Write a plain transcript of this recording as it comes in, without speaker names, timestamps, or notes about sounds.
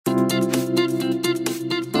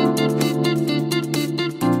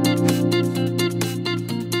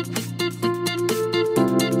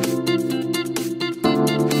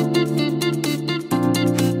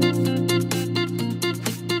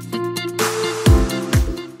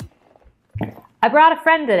I brought a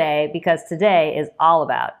friend today because today is all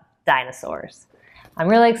about dinosaurs. I'm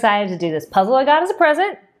really excited to do this puzzle I got as a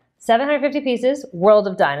present, 750 pieces, World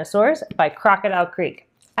of Dinosaurs by Crocodile Creek.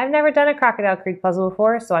 I've never done a Crocodile Creek puzzle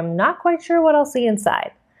before, so I'm not quite sure what I'll see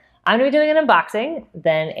inside. I'm going to be doing an unboxing,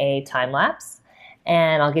 then a time lapse,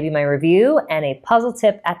 and I'll give you my review and a puzzle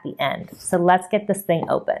tip at the end. So let's get this thing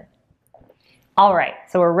open. All right,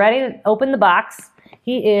 so we're ready to open the box.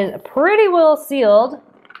 He is pretty well sealed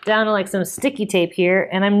down to like some sticky tape here,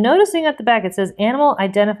 and I'm noticing at the back it says animal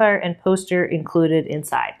identifier and poster included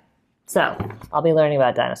inside. So I'll be learning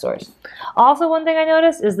about dinosaurs. Also, one thing I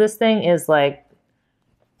noticed is this thing is like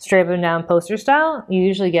straight up and down poster style. You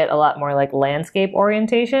usually get a lot more like landscape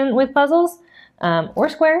orientation with puzzles or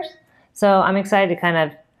squares. So I'm excited to kind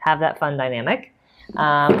of have that fun dynamic.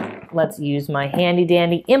 Let's use my handy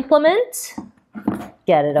dandy implement.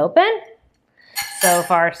 Get it open. So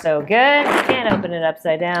far, so good. Can't open it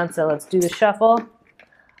upside down, so let's do the shuffle.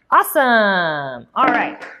 Awesome. All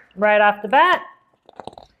right, right off the bat,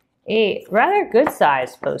 a rather good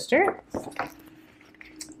sized poster.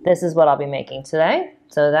 This is what I'll be making today.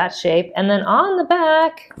 So that shape. And then on the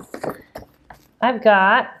back, I've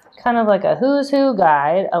got kind of like a who's who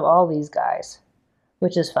guide of all these guys,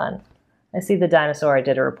 which is fun. I see the dinosaur I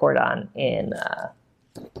did a report on in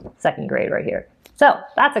second grade right here. So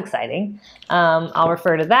that's exciting. I'll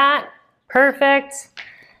refer to that. Perfect.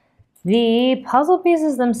 The puzzle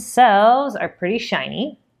pieces themselves are pretty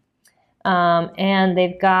shiny. And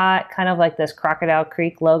they've got kind of like this Crocodile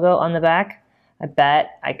Creek logo on the back. I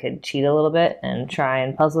bet I could cheat a little bit and try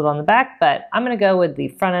and puzzle it on the back, but I'm going to go with the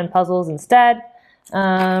front end puzzles instead.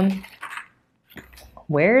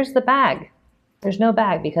 Where's the bag? There's no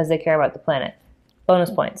bag because they care about the planet.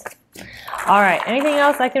 Bonus points. All right, anything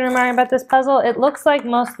else I can remember about this puzzle? It looks like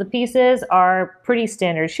most of the pieces are pretty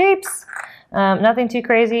standard shapes. Nothing too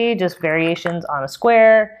crazy, just variations on a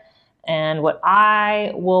square. And what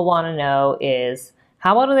I will want to know is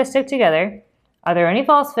how well do they stick together? Are there any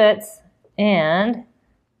false fits? And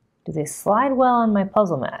do they slide well on my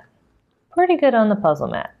puzzle mat? Pretty good on the puzzle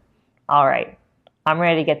mat. All right, I'm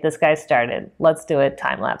ready to get this guy started. Let's do it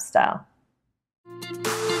time-lapse style.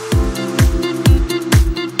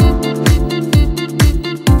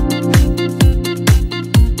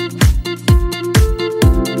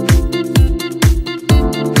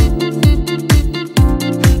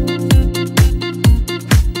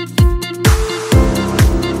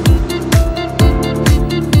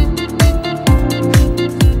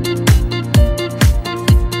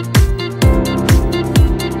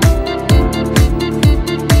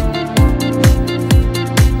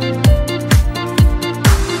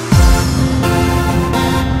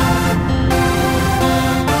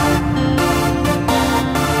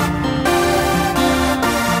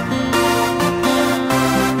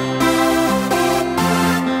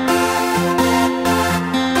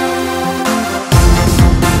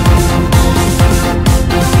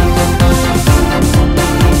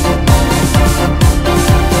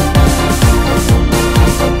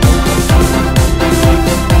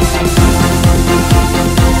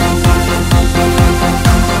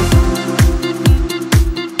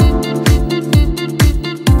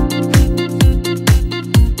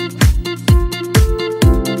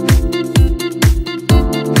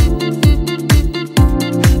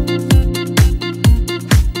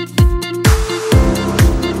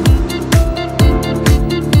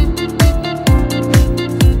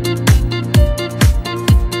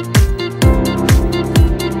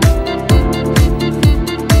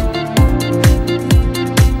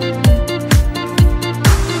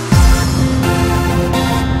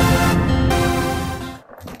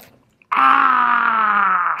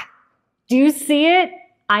 Do you see it?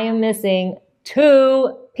 I am missing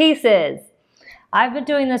 2 pieces. I've been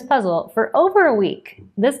doing this puzzle for over a week.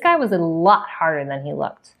 This guy was a lot harder than he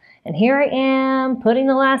looked. And here I am putting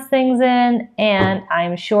the last things in, and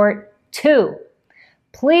I'm short 2.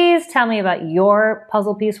 Please tell me about your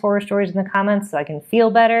puzzle piece horror stories in the comments so I can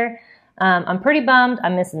feel better. I'm pretty bummed.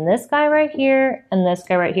 I'm missing this guy right here and this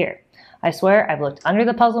guy right here. I swear I've looked under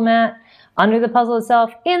the puzzle mat, under the puzzle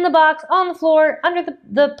itself, in the box, on the floor, under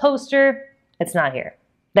the poster. It's not here.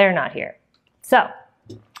 They're not here. So,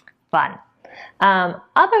 fun.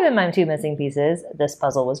 Other than my 2 missing pieces, this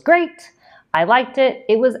puzzle was great. I liked it.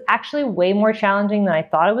 It was actually way more challenging than I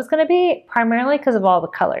thought it was going to be, primarily because of all the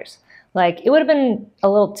colors. Like, it would have been a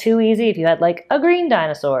little too easy if you had like a green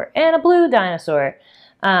dinosaur and a blue dinosaur.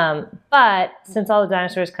 But since all the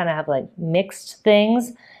dinosaurs kind of have like mixed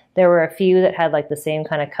things, there were a few that had like the same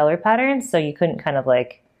kind of color patterns, so you couldn't kind of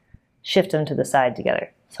like shift them to the side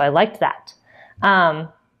together. So I liked that.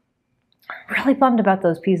 Really bummed about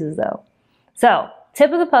those pieces though. So,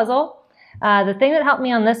 tip of the puzzle. The thing that helped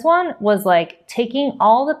me on this one was like taking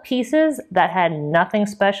all the pieces that had nothing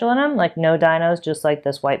special in them, like no dinos, just like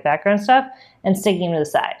this white background stuff, and sticking them to the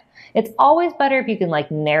side. It's always better if you can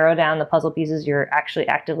like narrow down the puzzle pieces you're actually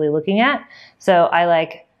actively looking at. So I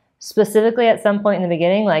like specifically at some point in the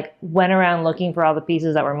beginning, like went around looking for all the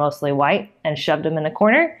pieces that were mostly white and shoved them in a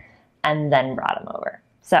corner and then brought them over.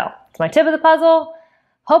 So it's my tip of the puzzle.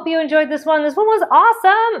 Hope you enjoyed this one. This one was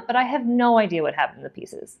awesome, but I have no idea what happened to the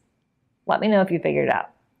pieces. Let me know if you figured it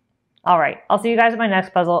out. All right, I'll see you guys in my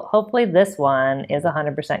next puzzle. Hopefully this one is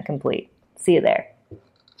 100% complete. See you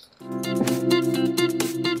there.